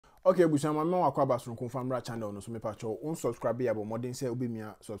Okay, busa ma wakwa baso confirm channel no so me pacho on subscribe ya bo modern say obi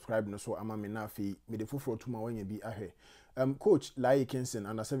mia subscribe no so ama me na afi me de foforo tuma wanya bi ahwe. Coach Laryeah Kingson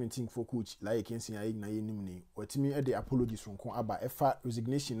under 17 for coach Laryeah Kingson ayi na yenim ni watimi e de apology sonko aba efa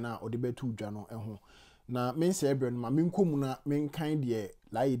resignation na ode betu dwa no eho na men say ebre no ma menkomu na menkan de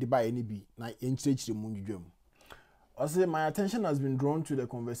Laryeah de ba eni bi na enchirechire mu ndwam. Also, my attention has been drawn to the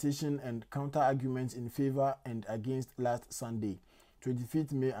conversation and counter arguments in favor and against last Sunday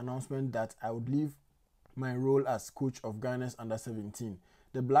 25th May announcement that I would leave my role as coach of Ghana's under-17,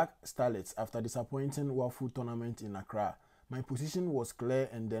 the Black Starlets, after disappointing Wafu tournament in Accra. My position was clear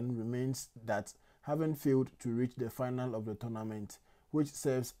and then remains that having failed to reach the final of the tournament, which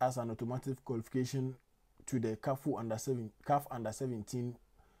serves as an automatic qualification to the CAF Under-17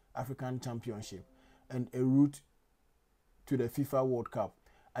 African Championship and a route to the FIFA World Cup,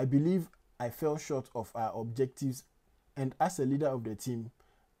 I believe I fell short of our objectives, and as a leader of the team,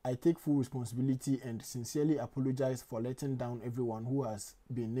 I take full responsibility and sincerely apologize for letting down everyone who has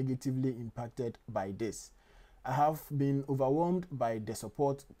been negatively impacted by this. I have been overwhelmed by the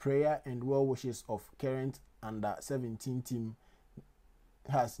support, prayer, and well wishes of current under-17 team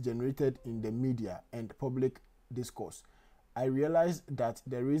has generated in the media and public discourse. I realize that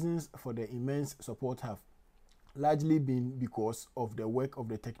the reasons for the immense support have largely been because of the work of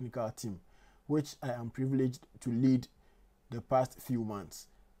the technical team, which I am privileged to lead the past few months.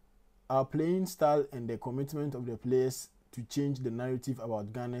 Our playing style and the commitment of the players to change the narrative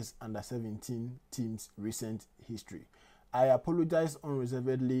about Ghana's under-17 team's recent history. I apologize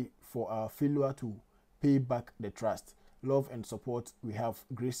unreservedly for our failure to pay back the trust, love and support we have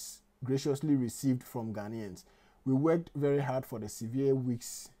graciously received from Ghanaians. We worked very hard for the several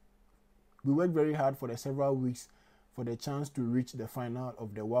weeks for the chance to reach the final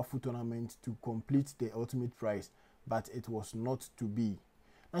of the Wafu tournament to complete the ultimate prize, but it was not to be.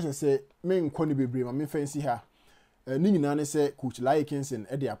 As I say, me nkoni bebre ma me fancy ha. Ni nyina ne say coach Laryeah Kingson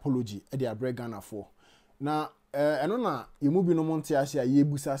e dey apology e dey abreg Ghana for. Na eno na yemu bi no monte ase a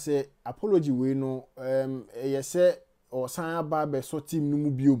yebusa say apology we no ye say o san aba be so team no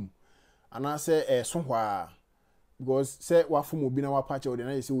mu biom. Ana say so hwa because say wafum obi na wapache ode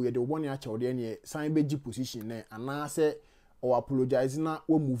na say we dey woni ache ode ne san beji position ne ana say o apologize na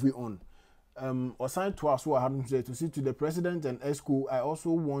we move on. Or sign to us who I hadn't said to see to the president and ESCO. I also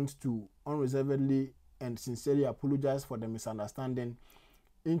want to unreservedly and sincerely apologize for the misunderstanding,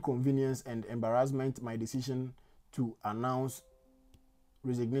 inconvenience, and embarrassment my decision to announce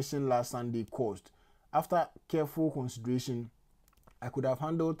resignation last Sunday caused. After careful consideration, I could have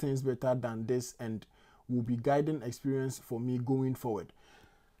handled things better than this and will be guiding experience for me going forward.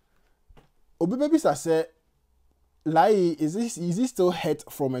 Obi baby say, Laryeah, is he still hurt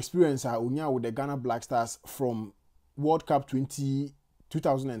from experience with the Ghana Black Stars from World Cup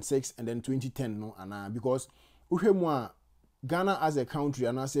 2006 and then 2010 no because Ghana as a country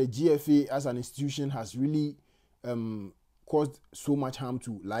and I say GFA as an institution has really caused so much harm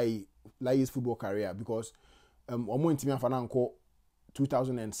to Laryeah's football career because omo ntimi afana nko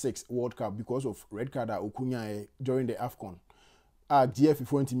 2006 World Cup because of red card okunya during the AFCON. GFA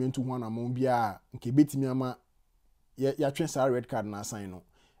for ntimi ntu ho na mo bia nke betimi ama ya transfer red card na assign no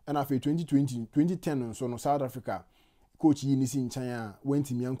and after 2010 so no South Africa coach yi ni si nchan a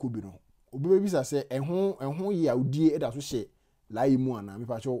wentimi anko bi no obi sa say ehun ye awdie eda so hye Laryeah mu ana me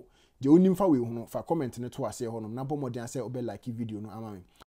pa cho je onim fa we hu no fa comment ne to ase ho no na bomodin say obe like video no ama me